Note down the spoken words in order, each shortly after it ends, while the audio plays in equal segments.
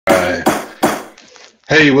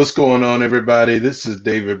Hey, what's going on, everybody? This is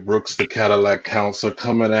David Brooks, the Cadillac Counselor,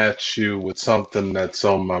 coming at you with something that's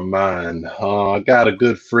on my mind. I got a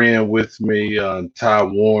good friend with me, Ty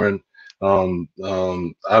Warren.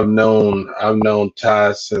 I've known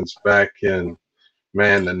Ty since back in the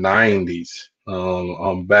 '90s.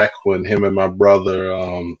 Back when him and my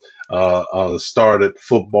brother started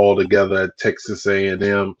football together at Texas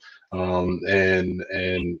A&M, and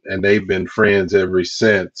they've been friends ever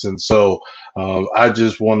since. And so I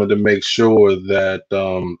just wanted to make sure that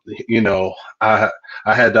you know I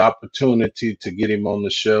I had the opportunity to get him on the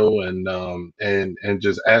show and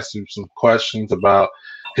just ask him some questions about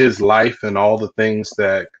his life and all the things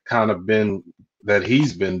that kind of been that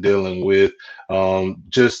he's been dealing with,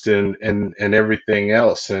 just in everything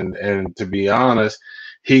else. And to be honest,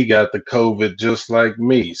 he got the COVID just like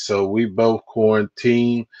me. So we both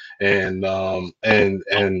quarantined, and I ain't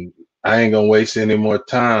gonna waste any more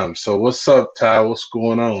time. So what's up, Ty? What's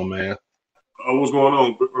going on, man? What's going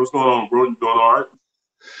on? What's going on, bro? You doing all right?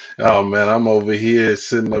 Oh man, I'm over here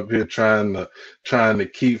sitting up here trying to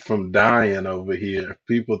keep from dying over here.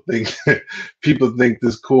 People think people think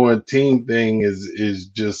this quarantine thing is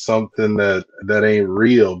just something that ain't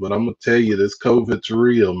real, but I'm gonna tell you this COVID's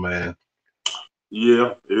real, man.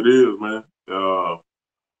 Yeah, it is, man. That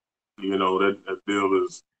deal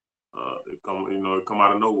is it come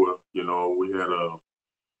out of nowhere. We had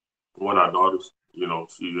one of our daughters. She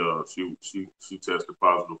tested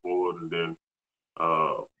positive for it, and then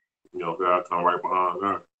God come right behind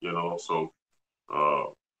her. Uh,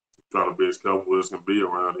 trying to be as careful as can be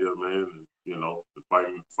around here, man. And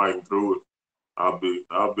fighting through it. I'll be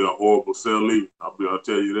a horrible cell lead. I'll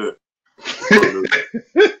tell you that.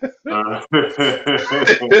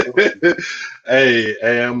 Hey,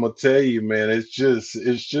 I'm gonna tell you, man, it's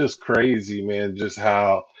just crazy, man, just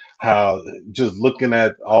how just looking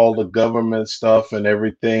at all the government stuff and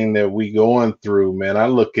everything that we going through, man. I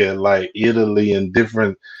look at like Italy and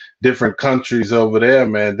different countries over there,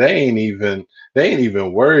 man. They ain't even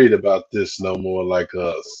worried about this no more like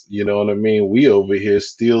us. You know what I mean? We over here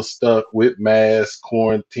still stuck with masks,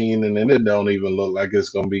 quarantining, and it don't even look like it's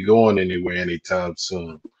gonna be going anywhere anytime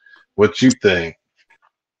soon. What you think?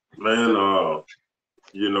 Man, I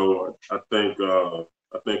think you're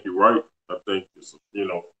right. I think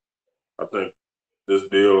I think this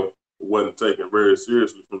deal wasn't taken very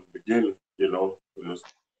seriously from the beginning. And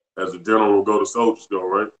as the general go, the soldiers go,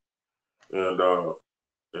 right? And uh,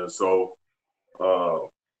 and so I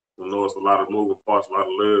know it's a lot of moving parts, a lot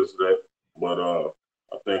of layers to that, but I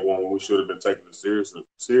think when we should have been taking it seriously,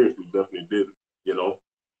 definitely didn't. You know,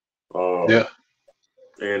 uh, Yeah.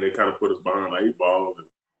 and they kind of put us behind the eight ball, and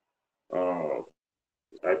uh,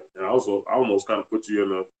 and also I almost kind of put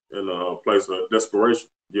you in a place of desperation.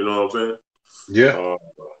 You know what I'm saying? Yeah. Uh,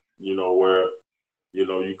 where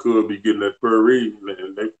you could be getting that per read,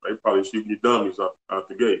 and they probably shooting you dummies out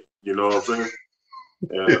the gate. You know what I'm saying?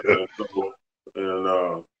 And and so and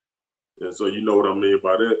uh, and so you know what I mean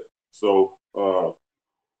by that. So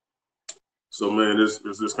man, it's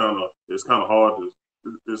just kind of hard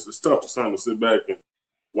it's tough to kind of sit back and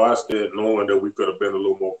watch that, knowing that we could have been a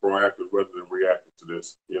little more proactive rather than reactive to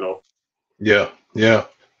this. Yeah. Yeah.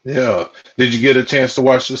 Yeah. Did you get a chance to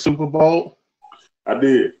watch the Super Bowl? I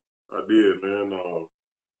did, man.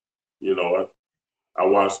 You know, I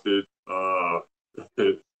watched it.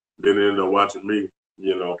 Then ended up watching me.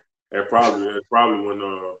 You know, that's probably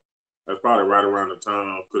when that's probably right around the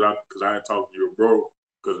time because I had talked to your bro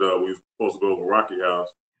because we was supposed to go to Rocky House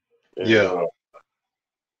and Yeah. uh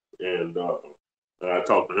and uh and I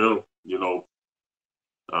talked to him.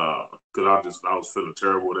 Because I was feeling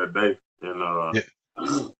terrible that day and Yeah.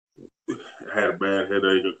 I had a bad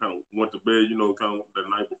headache and kind of went to bed. Kind of the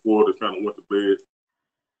night before, just kind of went to bed.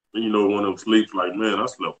 And, one of them sleeps like, man, I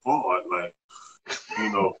slept hard. You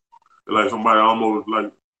know, like somebody almost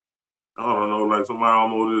like I don't know, like somebody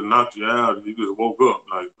almost just knocked you out and you just woke up.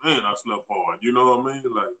 Like, man, I slept hard. You know what I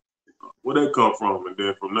mean? Like, where that come from? And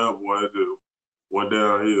then from that, boy, it just went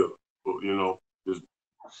downhill. But, just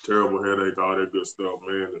terrible headache, all that good stuff,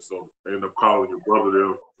 man. And so I ended up calling your brother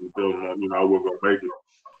there and telling him, I wasn't going to make it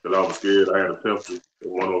because I was scared. I had a temperature at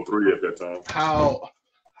 103 at that time.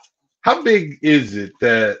 How big is it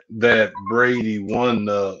that Brady won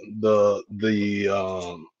the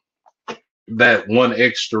that one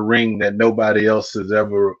extra ring that nobody else has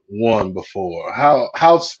ever won before?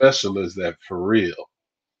 How special is that for real?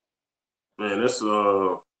 Man, that's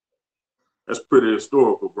pretty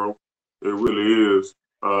historical, bro. It really is.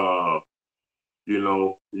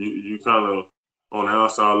 You kind of on the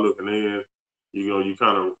outside looking in, you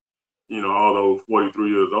kind of, all those 43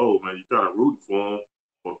 years old, man, you kind of rooting for them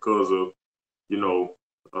because of,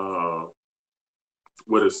 uh,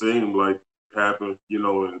 what it seemed like happened, in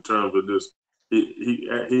terms of this.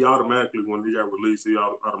 He automatically, when he got released, he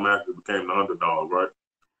automatically became the underdog, right? And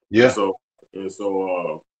Yeah. so and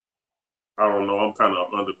so I don't know. I'm kind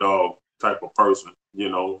of an underdog type of person,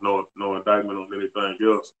 no indictment on anything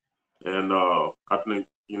else. And I think,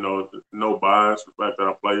 no bias, the fact that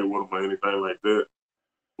I played with him or anything like that.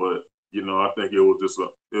 But, I think it was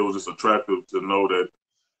just attractive to know that,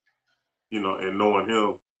 and knowing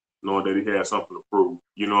him, knowing that he had something to prove.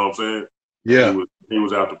 You know what I'm saying? And he Yeah. was he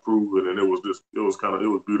was out to prove it, and it was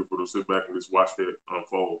beautiful to sit back and just watch that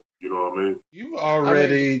unfold. You know what I mean? I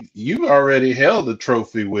mean, you already held the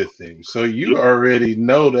trophy with him, so you Yeah, already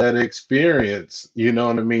know that experience. You know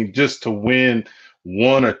what I mean? Just to win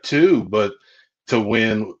one or two, but to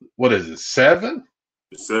win, what is it, seven?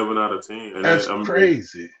 7 out of 10, and That's I mean,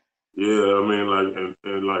 crazy. yeah, I mean, like,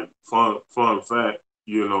 and like, fun fact,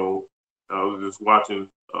 I was just watching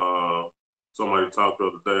somebody talk the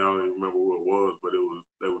other day. I don't even remember who it was, but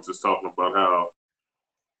they were just talking about how,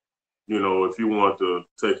 if you want to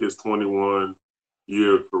take his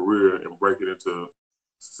 21-year career and break it into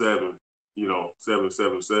seven, 7,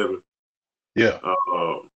 7, 7, Yeah.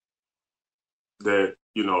 uh, that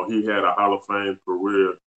he had a Hall of Fame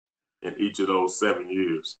career in each of those 7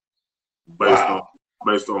 years, based on Wow.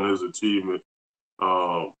 based on his achievement.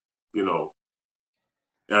 Um, you know,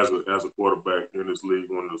 as a quarterback in this league,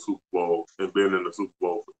 winning the Super Bowl and been in the Super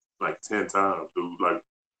Bowl like 10 times, dude. Like,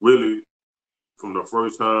 really, from the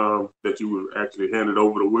first time that you were actually handed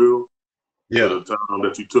over the wheel to Yeah. the time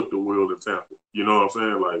that you took the wheel in Tampa. You know what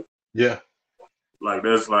I'm saying? Yeah.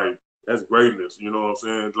 That's greatness. You know what I'm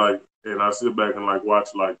saying? Like, and I sit back and watch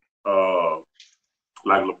like LeBron.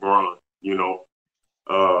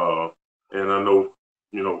 Uh, and I know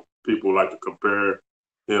people like to compare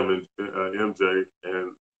him and MJ,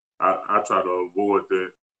 and I try to avoid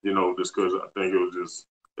that. Just because I think it was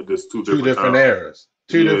just two Two different different times. eras.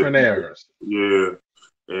 Two Yeah, different eras. yeah,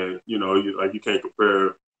 and you can't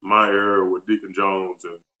compare my era with Deacon Jones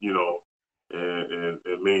and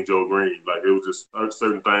and Mean Joe Green. Like, it was just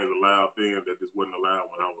certain things allowed then that just wasn't allowed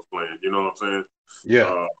when I was playing. You know what I'm saying? Yeah.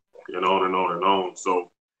 Uh, and on and on and on.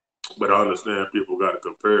 So, but I understand people got to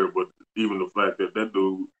compare. But even the fact that that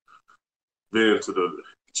dude been to the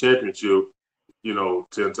championship,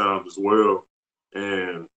 10 times as well,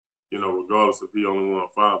 and regardless if he only won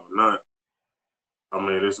 5 or not, I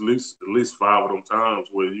mean, it's at least 5 of them times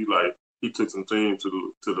where he took some team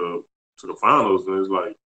to the finals, and it's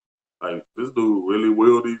like this dude really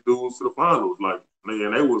willed these dudes to the finals. Like,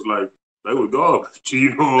 man, they was garbage.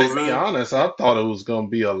 You know what To I'm be saying? honest, I thought it was going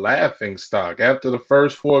to be a laughing stock. After the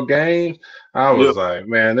first four games, I Yeah. was like,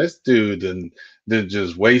 man, this dude done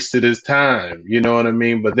just wasted his time. You know what I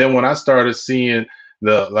mean? But then when I started seeing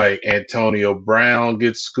the like Antonio Brown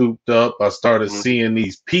get scooped up, I started Mhm. seeing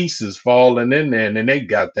these pieces falling in there, and then they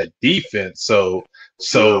got that defense Yeah.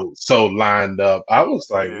 so lined up. I was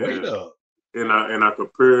like, wait And up. and I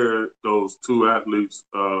compare those two athletes,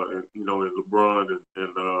 in LeBron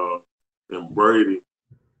and Brady,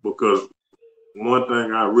 because one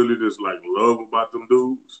thing I really just love about them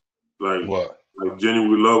dudes, like What?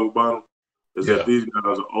 genuinely love about them, is that Yeah. these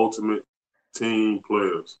guys are ultimate team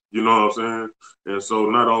players. You know what I'm saying? And so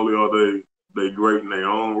not only are they great in their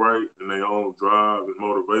own right and their own drive and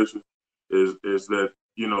motivation, is that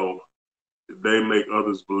they make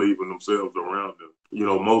others believe in themselves around them.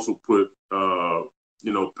 Most will put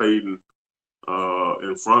Peyton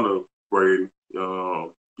in front of Brady.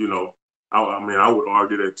 You know, I mean, I would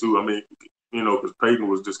argue that too. I mean, because Peyton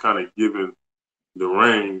was just kind of given the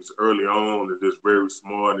reins early on and just very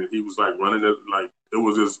smart, and he was running it like it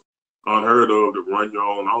was just unheard of to run your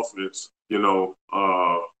own offense.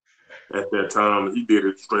 At that time, he did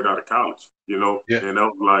it straight out of college. Yeah. And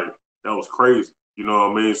that was crazy. You know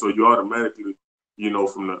what I mean? So you automatically,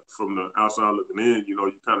 from the outside looking in, you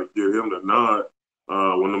kind of give him the nod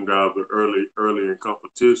when them guys were early in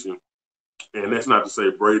competition. And that's not to say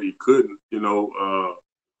Brady couldn't. You know,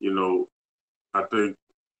 I think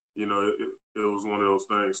it was one of those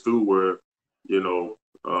things too where he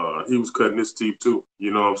was cutting his teeth too.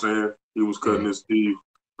 You know what I'm saying? He was cutting Mhm. his teeth.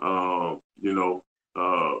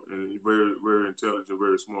 And he's very very intelligent,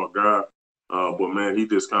 very smart guy. But man, he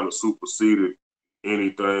just kind of superseded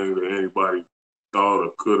anything that anybody thought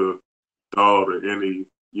or could have thought, or any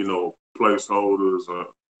placeholders or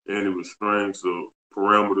any restraints or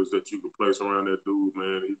parameters that you could place around that dude.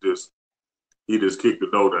 Man, he just kicked the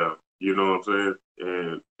door down. You know what I'm saying?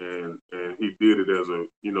 And he did it as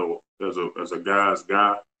a guy's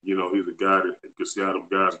guy. He's a guy that you can see how them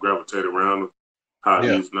guys gravitate around him. How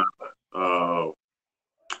Yeah. he's not uh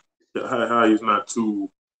how he's not too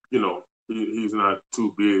you know, he's not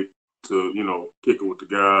too big to, you know, kick it with the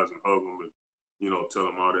guys and hug them and, you know, tell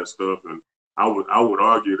them all that stuff. And I would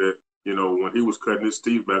argue that, you know, when he was cutting his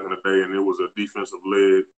teeth back in the day and it was a defensive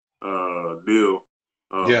led deal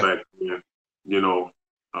Yeah. back then, you know,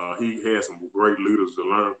 he had some great leaders to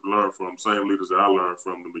learn from, same leaders that I learned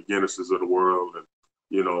from, the McGinnises of the world, and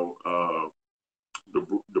you know, the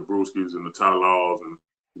Brewskis and the Ty Laws and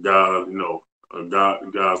guys, you know,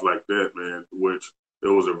 guys like that, man. Which it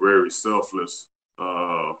was a very selfless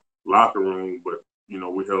locker room, but you know,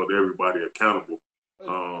 we held everybody accountable.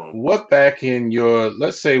 What back in your,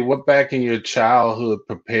 let's say, what back in your childhood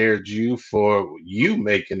prepared you for you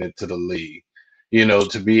making it to the league? You know,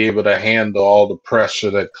 to be able to handle all the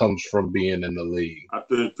pressure that comes from being in the league. I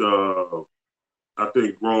think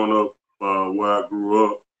growing up where I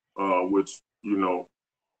grew up, which you know,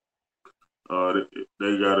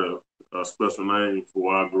 they got a special name for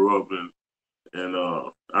where I grew up in. And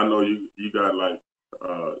I know you got like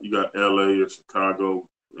you got LA and Chicago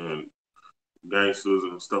and gangsters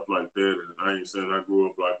and stuff like that. And I ain't saying I grew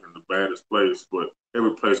up like in the baddest place, but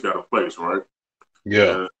every place got a place, right?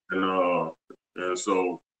 Yeah. And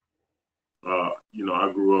so you know,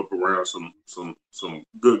 I grew up around some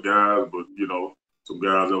good guys, but you know, some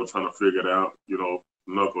guys that were trying to figure it out, you know,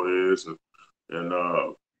 knuckleheads and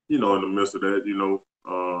you know, in the midst of that, you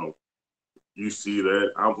know, you see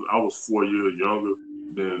that I was 4 years younger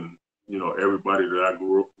than you know everybody that I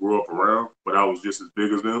grew up around, but I was just as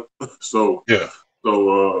big as them. so Yeah.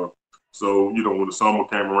 so you know when the summer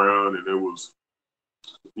came around and there was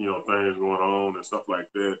you know things going on and stuff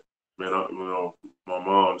like that, man, you know my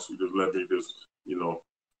mom she just let me just you know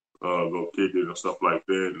go kick it and stuff like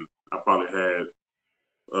that, and I probably had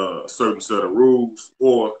a certain set of rules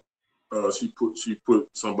or. She put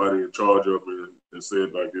somebody in charge of me and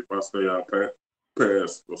said like if I stay out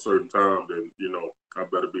past a certain time, then you know I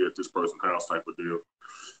better be at this person's house type of deal.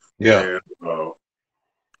 Yeah. And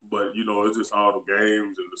but you know it's just all the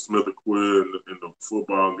games and the Smith and Quill and the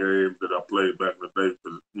football games that I played back in the day.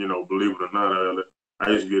 Because you know, believe it or not, I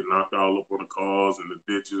used to get knocked all up on the cars and the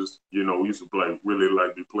ditches. You know, we used to play really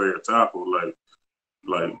like be playing tackle, like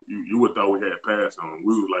you would thought we had pass on.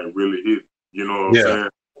 We would like really hit. You know what I'm Yeah. saying?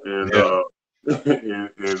 And Yeah.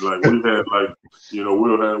 and like we had like you know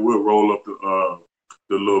we'll roll up the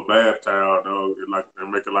little bath towel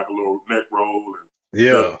and make it like a little neck roll and duct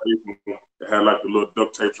Yeah. tape it had like the little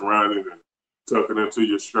duct tapes around it and tuck it into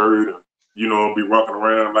your shirt and you know be walking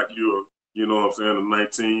around like you're you know what I'm saying a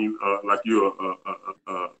 19 like you're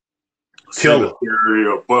a Killer. Singletary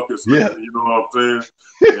or buckets Yeah. you know what I'm saying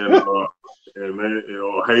and man you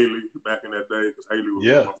know Haley back in that day because Haley was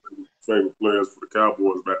one of Yeah. my favorite players for the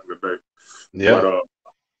Cowboys back in the day but Yeah.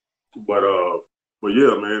 but but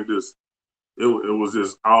yeah, man, just it was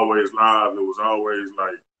just always live. It was always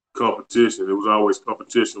like competition. It was always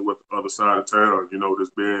competition with the other side of town. You know,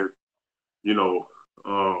 just being, you know,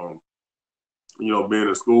 um, being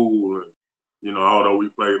in school and although we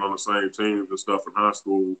played on the same teams and stuff in high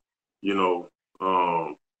school, you know,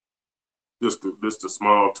 um, just the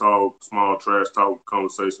small talk, small trash talk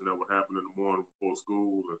conversation that would happen in the morning before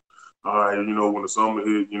school. And all right, you know, when the summer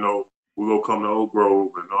hit, you know, we go come to Oak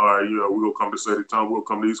Grove, and all right, you know, we go come to City Town, we'll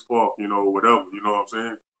come to East Park, you know, whatever, you know what I'm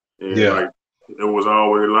saying? And Yeah. like it was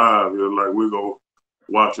always live. It was like we go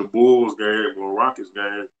watch a Bulls game or a Rockets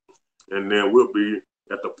game, and then we'll be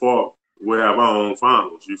at the park. We'll have our own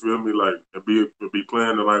finals. You feel me? Like be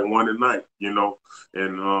playing at like 1 at night, you know,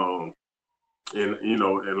 and and you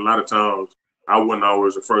know, and a lot of times I wasn't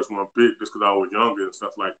always the first one picked just because I was younger and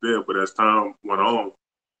stuff like that. But as time went on,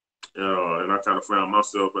 and I kind of found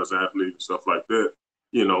myself as an athlete and stuff like that,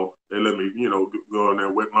 you know, they let me, you know, go in there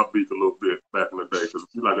and wet my beak a little bit back in the day. Because,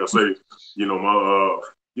 like I say, you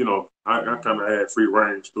know, I kind of had free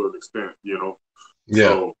range to an extent, you know. Yeah.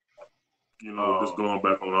 So, you know, just going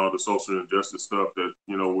back on all the social injustice stuff that,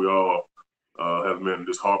 you know, we all have been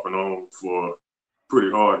just harping on for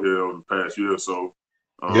pretty hard here over the past year or so.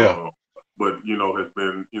 Yeah. Um, but, you know, has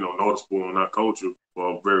been, you know, noticeable in our culture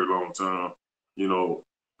for a very long time. You know,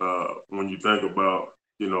 when you think about,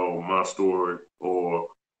 you know, my story or,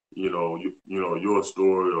 you know, your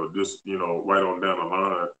story or just, you know, right on down the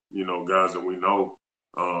line, you know, guys that we know,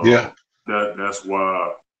 Yeah. that's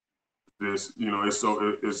why this, you know,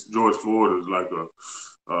 it's George Floyd is like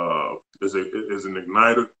is an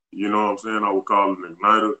igniter. You know what I'm saying? I would call it an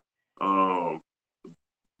igniter. Um,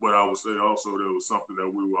 but I would say also there was something that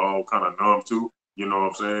we were all kind of numb to. You know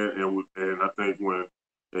what I'm saying? And I think when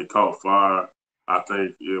it caught fire, I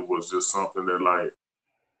think it was just something that like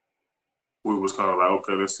we was kind of like,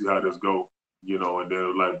 okay, let's see how this go. You know, and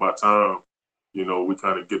then like by time we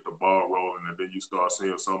kind of get the ball rolling, and then you start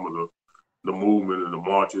seeing some of the movement and the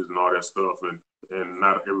marches and all that stuff, and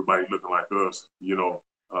not everybody looking like us,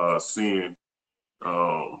 seeing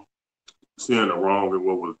um, seeing the wrong in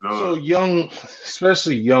what was So done. young,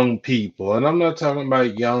 especially young people, and I'm not talking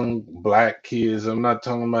about young black kids, I'm not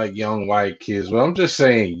talking about young white kids, but I'm just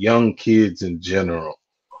saying young kids in general.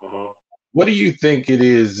 Uh-huh. What do you think it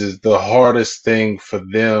is the hardest thing for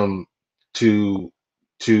them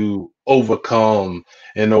to overcome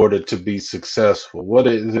in order to be successful? What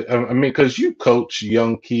is it? I mean, because you coach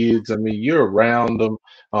young kids, I mean, you're around them.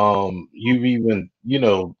 You've even,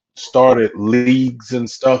 started leagues and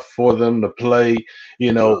stuff for them to play.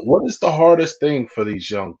 Yeah. What is the hardest thing for these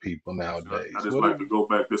young people I nowadays? just What like is, to go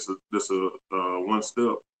back this one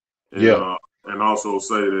step, and yeah, uh, and also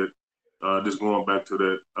say that just going back to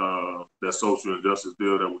that social injustice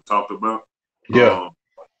deal that we talked about. yeah, Um,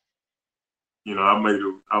 I've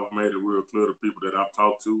made it real clear to people that I've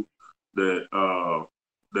talked to that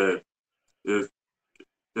that it,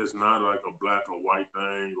 it's not like a black or white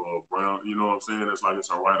thing or a brown. You know what I'm saying? It's like it's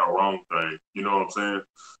a right or wrong thing. You know what I'm saying?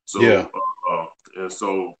 yeah, So and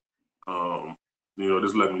so um,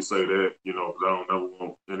 just let me say that, because I don't ever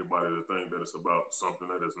want anybody to think that it's about something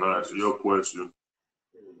that is not. So your question,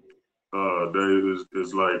 Dave,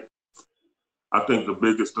 is like, I think the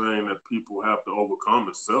biggest thing that people have to overcome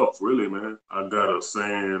is self, really, man. I got a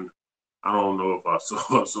saying, I don't know if I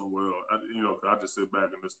saw it somewhere, 'cause I just sit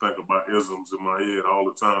back and just think about isms in my head all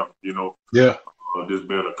the time, yeah, just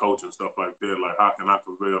being a coach and stuff like that. Like, how can I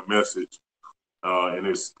convey a message and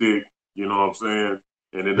it stick, you know what I'm saying?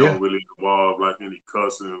 And it yeah, don't really involve like any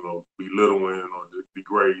cussing or belittling or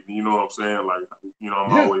degrading, you know what I'm saying? Like, I'm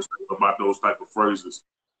yeah. always thinking about those type of phrases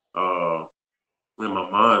uh, in my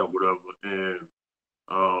mind or whatever. And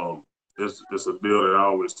um, it's a deal that I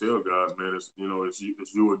always tell guys, man. It's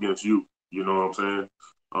you against you. You know what I'm saying?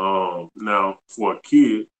 Now for a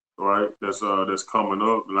kid, right? That's coming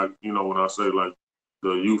up. Like, when I say like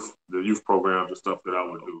the youth programs and stuff that I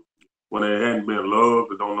would do. When they hadn't been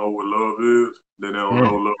loved, they don't know what love is. Then they don't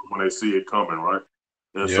know Mm, love when they see it coming, right?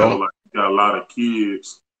 And so yeah. like you got a lot of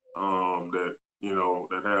kids that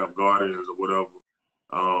that have guardians or whatever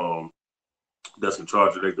um, that's in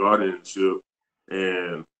charge of their guardianship.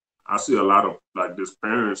 And I see a lot of like this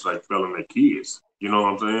parents like failing their kids. You know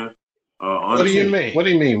what I'm saying? What do you Honestly, mean? What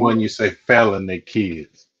do you mean when you say failing their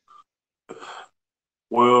kids?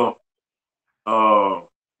 well, uh,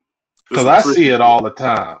 it's Because a I see tricky. it all the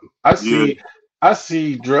time. Yeah, I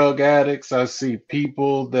see drug addicts. I see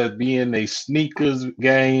people that be in a sneakers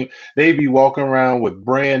game. They be walking around with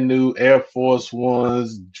brand new Air Force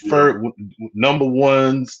Ones, yeah. number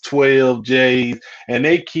ones, 12 J's, and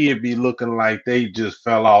they kid be looking like they just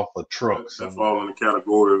fell off a truck That somewhere. fall in the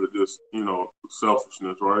category of just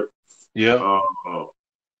selfishness, right? Yeah, Uh, uh,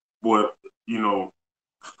 but you know,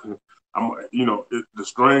 the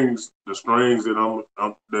strings that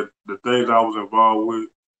that the things I was involved with,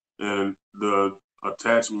 and the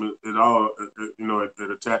attachment,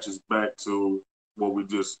 it attaches back to what we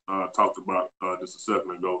just talked about just a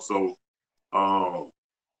second ago. So, um,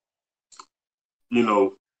 you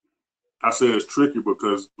know, I say it's tricky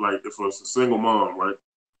because like if it's a single mom, right,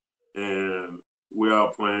 and we're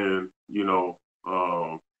out playing,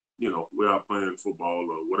 we're out playing football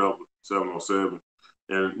or whatever, 7-on-7,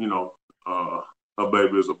 and her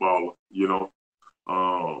baby is a baller,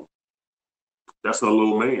 um, that's her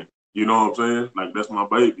little man. You know what I'm saying? Like that's my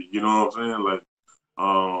baby. You know what I'm saying?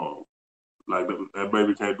 Um, that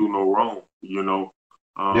baby can't do no wrong.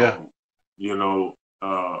 yeah.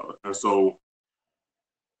 Um, and so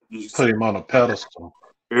you, Put him on a pedestal.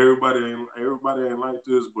 everybody ain't like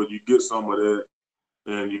this, but you get some of that,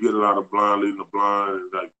 and you get a lot of blind leading the blind,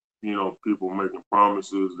 and like people making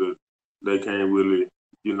promises that they can't really,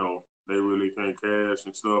 they really can't cash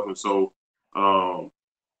and stuff, um,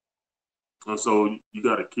 and so you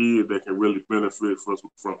got a kid that can really benefit from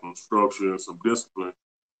some structure and some discipline,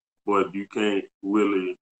 but you can't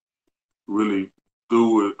really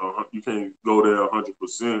do it. You can't go there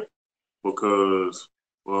 100% because,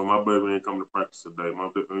 well, my baby ain't coming to practice today.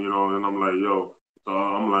 And I'm like, yo, so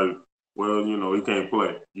I'm like, well, he can't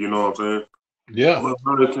play. You know what I'm saying? Yeah, Well,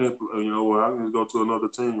 no, they can't play. Well, I can go to another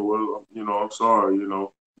team. Well, I'm sorry. You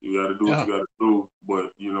got to do what you yeah. got to do,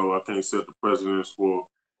 but I can't set the precedence for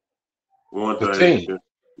one The thing. team.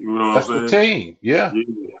 You know what That's the I'm saying? team. Yeah.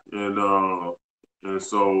 Yeah, and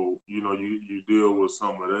so you deal with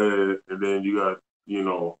some of that, and then you got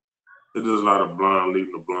it's just a lot of blind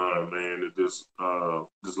leading the blind, man. It just a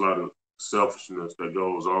lot of selfishness that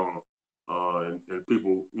goes on, and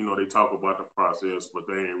people they talk about the process, but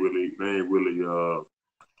they ain't really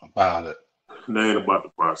About it. It ain't about the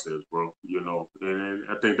process, bro. You know, and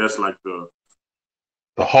I think that's like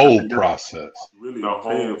I whole think that's process. really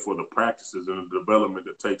paying for the practices and the development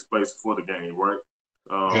that takes place for the game, right?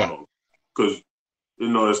 Yeah. Because you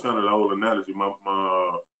know, it's kind of the old analogy. My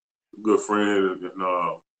good friend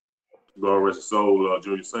and God rest his soul,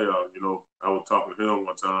 Junior Seau, you know, I was talking to him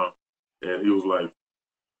one time, and he was like,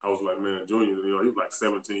 I was like, man, Junior, you know, he was like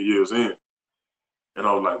 17 years in, and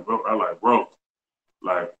I was like, bro,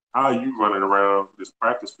 like, how are you running around this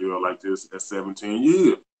practice field like this at 17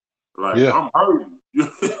 years? Like, Yeah. I'm hurting.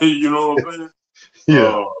 You know what I'm saying?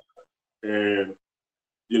 Yeah. And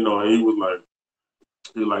you know, he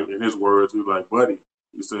like in his words, he was like, buddy,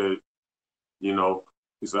 he said, you know,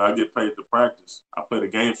 he said, I get paid to practice. I play the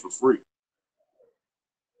games for free.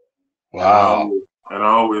 And Wow. I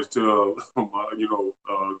always tell my, you know,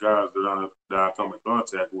 guys that I come in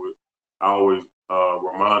contact with, I always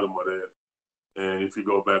remind them of that. And if you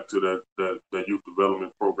go back to that youth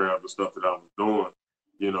development program and stuff that I was doing,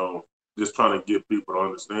 you know, just trying to get people to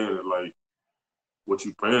understand that like what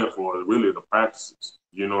you paying for is really the practices.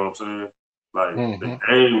 You know what I'm saying? Like Hmm.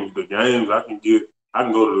 the games I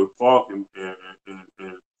can go to the park and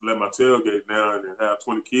let my tailgate down and have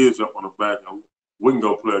 20 kids up on the back and we can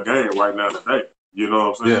go play a game right now today. You know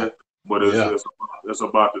what I'm Yeah. saying? But Yeah. it's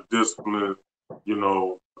about the discipline, you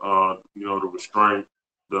know, the restraint,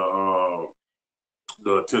 the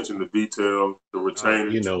attention to detail, the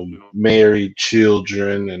retaining. You know, Married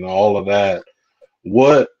children and all of that.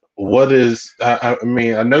 What what is I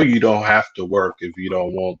mean, I know you don't have to work if you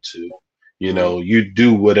don't want to. mm-hmm, You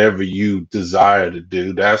do whatever you desire to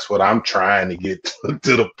do. That's what I'm trying to get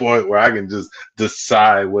to the point where I can just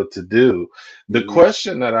decide what to do. The mm-hmm,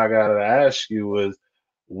 question that I got to ask you is,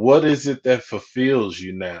 what is it that fulfills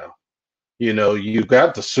you now? You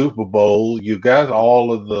got the Super Bowl, you got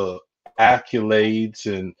all of the accolades,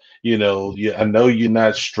 and I know you're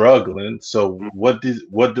not struggling. So mm-hmm.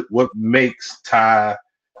 what makes Ty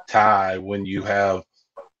when you have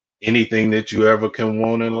anything that you ever can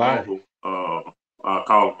want in My life? uncle. I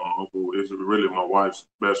call him my uncle. It's really my wife's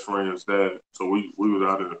best friend's dad. So we was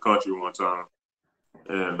out in the country one time,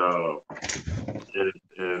 and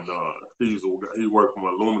he worked for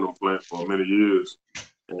an aluminum plant for many years,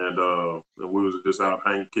 and we was just out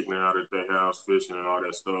hanging, kicking it out at their house, fishing and all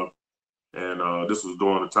that stuff. And this was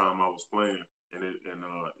during the time I was playing, and it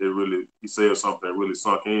really he said something that really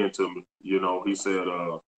sunk into me. You know, he said,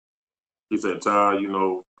 Ty, you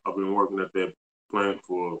know, I've been working at that plant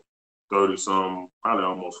for 30 some, probably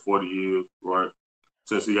almost 40 years, right?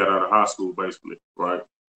 Since he got out of high school, basically, right?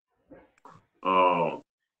 Um,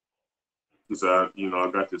 he said, you know,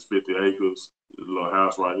 I got this 50 acres, this little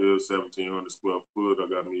house right here, 1,700 square foot. I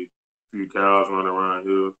got me a few cows running around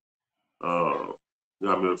here. Uh,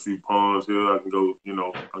 got me a few ponds here. I can go, you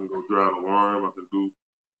know, I can go drown a worm. I can do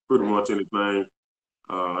pretty much anything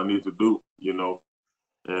I need to do, you know.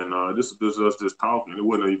 And this is us just talking. It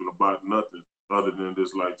wasn't even about nothing other than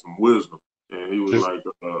just like some wisdom. And Just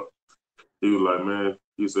he was like, man,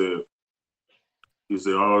 he said,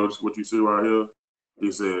 all this what you see right here,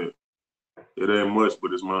 he said, it ain't much,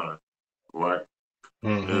 but it's mine, right?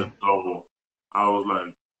 And hmm so I was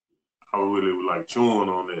like, I really was like chewing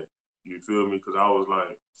on that. You feel me? Because I was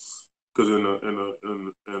like, because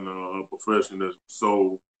in a profession that's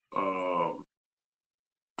so um,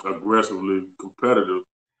 aggressively competitive,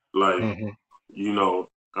 like hmm you know,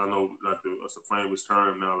 I know like it's a famous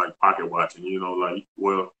term now, like pocket watching. You know, like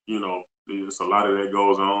well, you know, there's a lot of that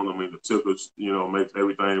goes on. I mean, the tickets, you know, makes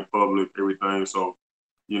everything public, everything. So,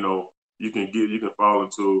 you know, you can fall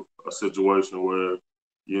into a situation where,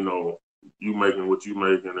 you know, you making what you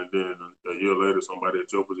making, and then a year later, somebody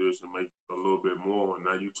at your position make a little bit more, and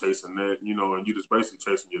now you chasing that, you know, and you just basically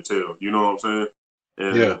chasing your tail. You know what I'm saying?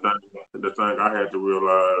 And yeah. the thing I had to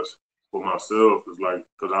realize for myself is like,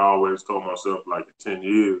 because I always told myself like in 10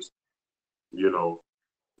 years, you know,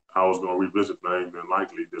 I was gonna revisit things and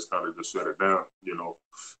likely just kind of just shut it down, you know.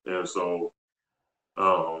 And so,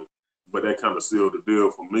 um, but that kind of sealed the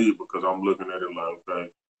deal for me because I'm looking at it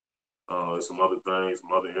like, okay, some other things,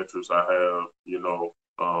 some other interests I have, you know,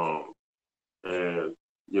 and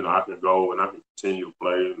you know, I can go and I can continue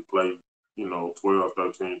to play, you know, 12,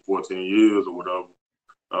 13, 14 years or whatever,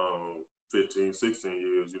 15, 16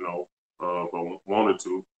 years, you know, if I wanted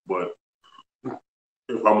to. But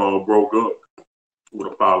if I'm all broke up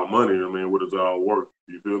with a pile of money, I mean, what does it all work?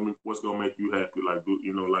 You feel me? What's gonna make you happy? Like,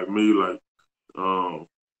 you know, like me, like, um,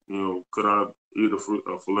 you know, could I eat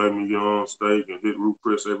a filet mignon steak and hit Ruth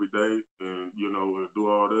Chris every day, and you know, and do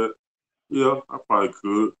all that? Yeah, I probably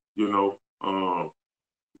could. You know,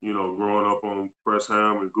 growing up on press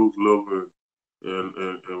ham and goose liver and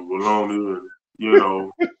bologna, and Yeah.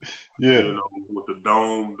 with the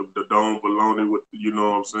dome bologna, with what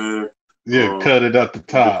I'm saying. Yeah. Cut it at the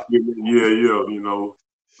top. Yeah.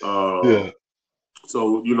 Uh, Yeah.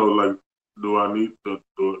 so like, do I need to?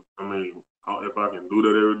 I mean, if I can do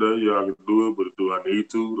that every day, yeah, I can do it. But do I need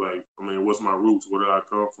to? Like, I mean, what's my roots? Where did I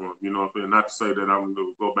come from? You know what I'm saying? Not to say that I'm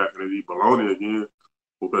gonna go back and eat bologna again,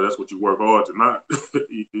 because that's what you work hard to not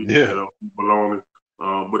eat, Yeah. bologna.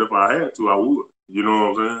 But if I had to, I would. You know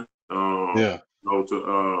what I'm saying? Yeah.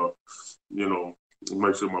 To you know,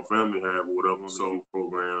 make sure my family have whatever. So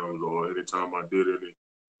programs, or anytime I did any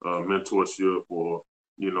mentorship, or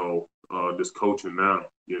this coaching now,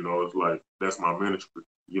 it's like that's my ministry.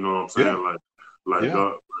 You know what I'm Yeah. saying? Like Yeah.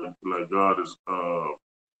 God, like God is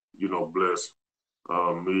bless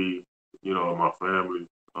me, my family,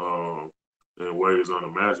 in ways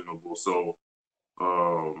unimaginable. So,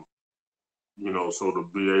 um, so to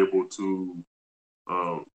be able to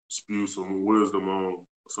spew some wisdom on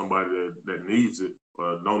somebody that needs it,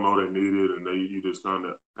 don't know they need it, and you just kind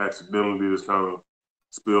of accidentally just kind of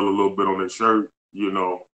spill a little bit on their shirt,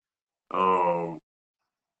 um,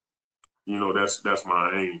 that's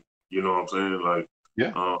my aim. You know what I'm saying? Like,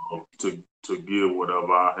 Yeah. to give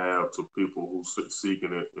whatever I have to people who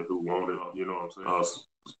seeking it and who want it. You know what I'm saying?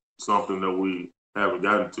 Something that we haven't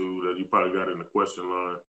gotten to that you probably got in the question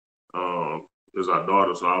line, is our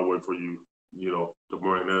daughter. So I'll wait for you, to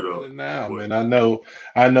bring that up. Now, But man, I know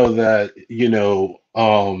that,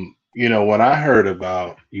 when I heard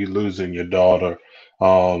about you losing your daughter,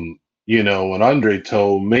 when Andre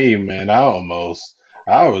told me, man, I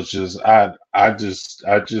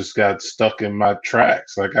just got stuck in my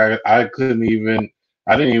tracks. Like I didn't even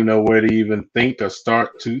know where to even think or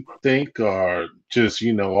start to think, or just,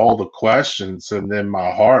 all the questions. And then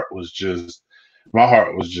my heart was just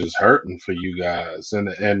hurting for you guys. And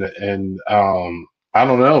I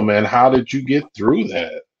don't know, man. How did you get through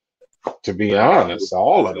that? To be man, honest,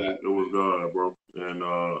 all of that. it was God, bro. And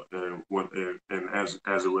as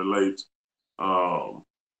it relates, um,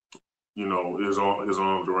 his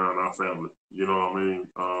arms around our family. You know what I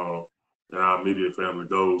mean? And our immediate family,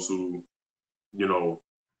 those who, you know,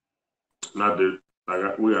 not that,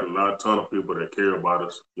 like, we got a ton of people that care about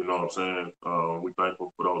us. You know what I'm saying? We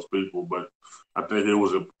thankful for those people, but I think it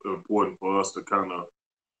was important for us to kind of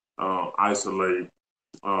isolate,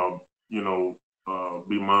 um,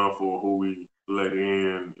 be mindful of who we let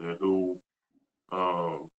in, and who,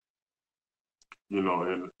 um,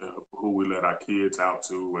 and who we let our kids out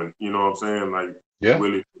to, and you know what I'm saying, like, Yeah,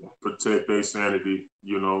 really protect their sanity,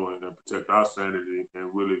 and then protect our sanity,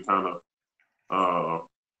 and really kind of,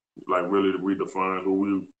 like, really redefine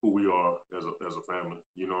who we are as a family.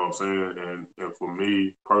 You know what I'm saying? And for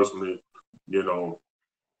me personally, you know,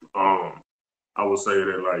 um, I would say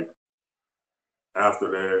that, like,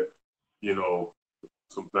 after that, you know,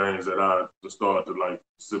 some things that I just started to, like,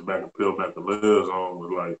 sit back and peel back the layers on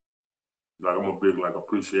was like I'm a big, like,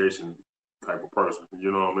 appreciation type of person.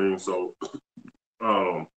 You know what I mean?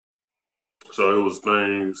 Um, so it was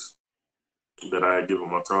things that I had given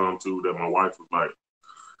my time to that my wife was like,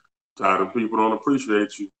 tired of people don't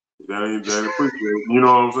appreciate you. They ain't appreciate you. You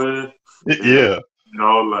know what I'm saying? And yeah,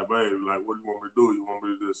 like, babe, like, what do you want me to do? You want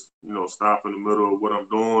me to just, stop in the middle of what I'm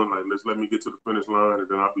doing? Like, let me get to the finish line, and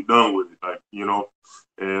then I'll be done with it. Like, and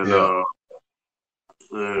yeah,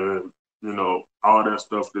 and all that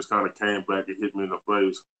stuff just kind of came back and hit me in the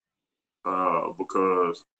face,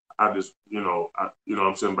 because I just,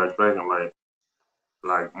 I'm sitting back thinking,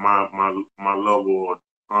 like my level of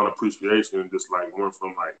unappreciation just, like, went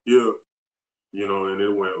from, like, here, and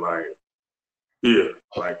it went, like, here,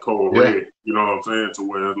 like, cold yeah, red, you know what I'm saying, to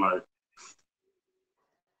where, like,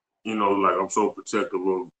 like, I'm so protective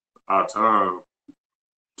of our time,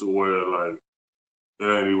 to where, like, it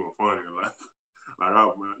ain't even funny, like, like, I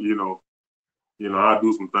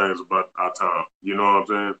do some things about our time, you know what I'm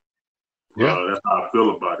saying. yeah, That's how I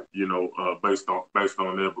feel about it, based on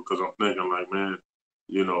that, because I'm thinking, like, man,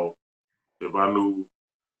 you know, if I knew,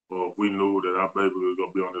 or if we knew that our baby was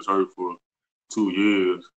gonna be on this earth for 2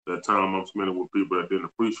 years, that time I'm spending with people that didn't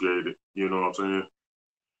appreciate it, you know what I'm saying?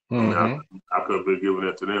 I mean, mm-hmm, I could have been giving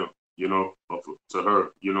that to them, or to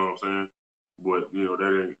her, you know what I'm saying? But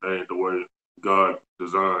that ain't the way God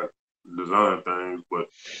designed things. But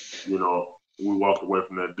we walked away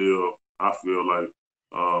from that deal, I feel like,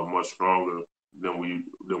 much stronger than we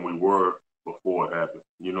were before it happened.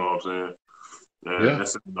 You know what I'm saying? And yeah,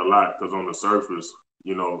 that's a lot, because on the surface,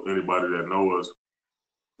 anybody that knows us,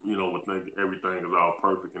 would think everything is all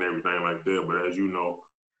perfect and everything like that. But as you know,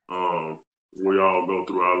 we all go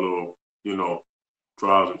through our little,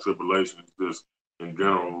 trials and tribulations, just in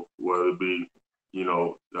general, whether it be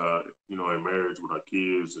in marriage with our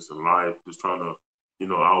kids, just in life, just trying to,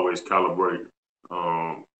 always calibrate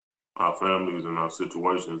our families and our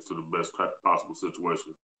situations to the best possible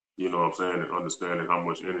situation. You know what I'm saying? And understanding how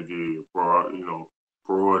much energy and priority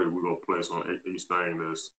we're gonna place on each thing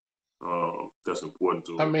that's important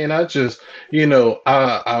to I us. mean, I just,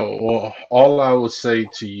 well, all I would say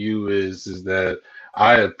to you is that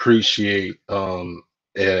I appreciate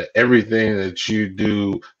everything that you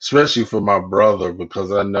do, especially for my brother,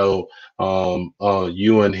 because I know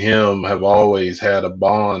you and him have always had a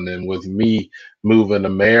bond, and with me moving to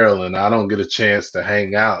Maryland, I don't get a chance to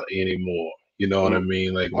hang out anymore. You know what I Mm,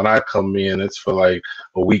 mean? Like when I come in, it's for like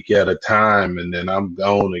a week at a time, and then I'm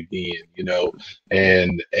gone again.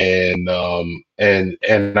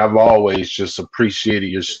 And I've always just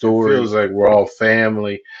appreciated your story. It feels like we're all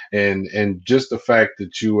family, and just the fact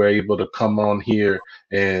that you were able to come on here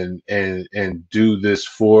and do this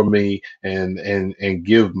for me and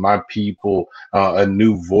give my people a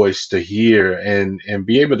new voice to hear and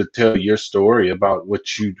be able to tell your story about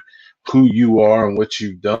who you are and what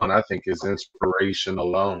you've done, I think is inspiration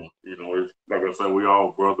alone. it's, like I said, we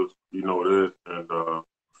all brothers, this,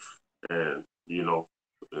 and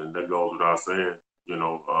and that goes without saying, and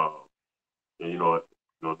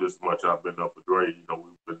this much I've been up for Dre,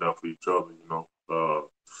 we've been there for each other,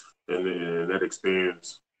 and that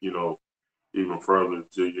extends, even further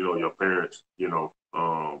to, your parents, you know,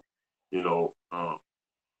 um,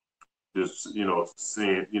 just,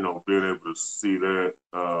 seeing, being able to see that,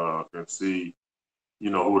 and see,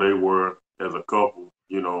 who they were as a couple,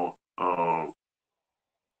 when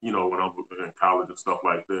I'm in college and stuff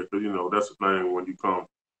like that. Because, that's the thing when you come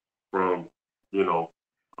from, you know,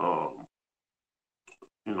 um,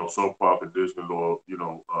 so far conditioned or,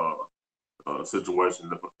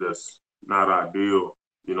 situation that's not ideal,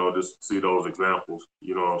 just see those examples,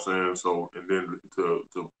 you know what I'm saying? So, and then to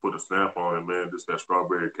put a stamp on it, man, just that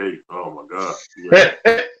strawberry cake. Oh my God,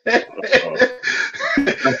 Uh,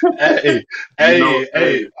 Hey, hey,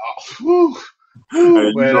 hey, whew, hey,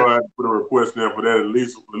 whew, man. I have to put a request in for that at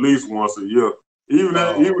least once a year. Even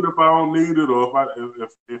Oh, if I don't need it, or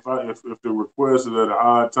if the request is at an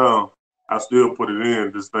odd time, I still put it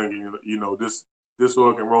in, just thinking, this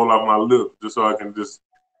so I can roll off my lip, just so I can just,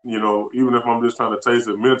 even if I'm just trying to taste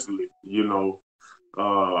it mentally,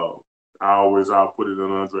 uh, I'll put it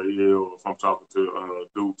in Andre Hill. If I'm talking to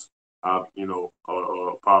Dukes, Pop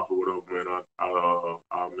or whatever, man,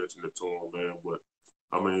 I'll mention it to him, man. But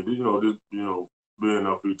I mean, just being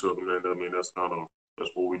up each other, man. I mean, that's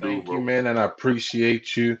what we do, thank you, bro. man, and I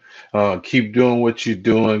appreciate you. Keep doing what you're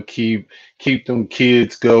doing. Keep them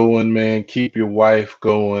kids going, man. Keep your wife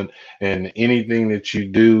going, and anything that you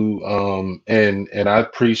do. And I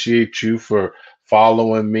appreciate you for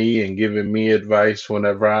following me and giving me advice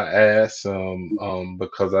whenever I ask.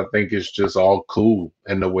 Because I think it's just all cool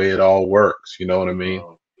and the way it all works. You know what I mean?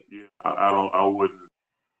 Yeah, I don't, I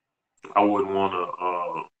wouldn't want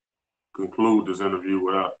to conclude this interview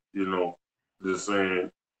without, just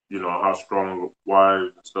saying, how strong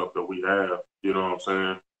wives and stuff that we have. You know what I'm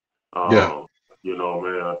saying? Yeah. Um,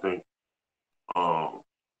 man, I think, um,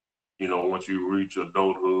 once you reach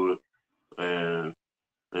adulthood and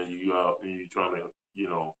you out and you trying to,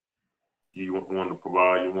 you want to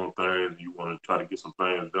provide, you want things, you want to try to get some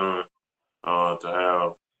things done, to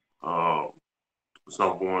have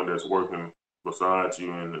someone that's working beside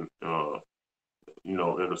you and in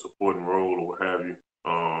a supporting role or what have you.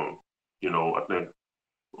 I think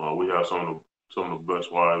we have some of the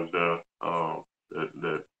best wives there,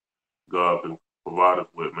 that God can provide us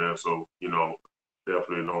with, man. So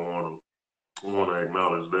definitely don't want to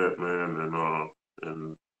acknowledge that, man,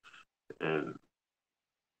 and and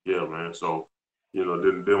yeah, man. So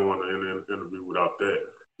didn't want to end the interview without that.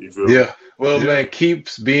 You feel me? Yeah. Well, man,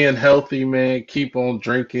 keeps being healthy, man. Keep on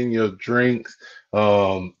drinking your drinks.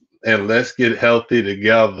 Um, and let's get healthy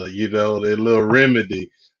together, the little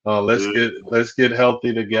remedy. Yeah. Let's get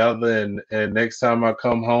healthy together and next time I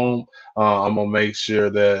come home, I'm gonna make sure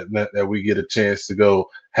that we get a chance to go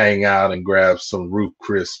hang out and grab some root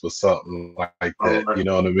crisp or something like All that. right. You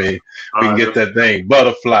know what I mean? We All can get right. that thing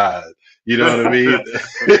butterflied. You know what I mean?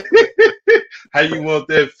 How you want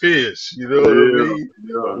that fish? You know what I Yeah. mean?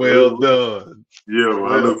 Well Yeah. done. Yeah. Well, I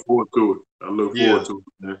Well, look forward to it. I look forward yeah, to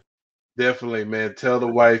it, man. definitely, man. Tell the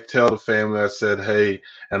wife, tell the family I said hey,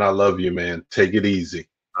 and I love you, man. Take it easy.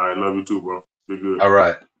 All right. Love you too, bro. Be good. All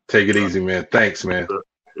right. Take it All easy, man. Thanks, man. right.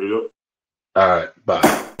 Yeah. All right.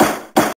 Bye.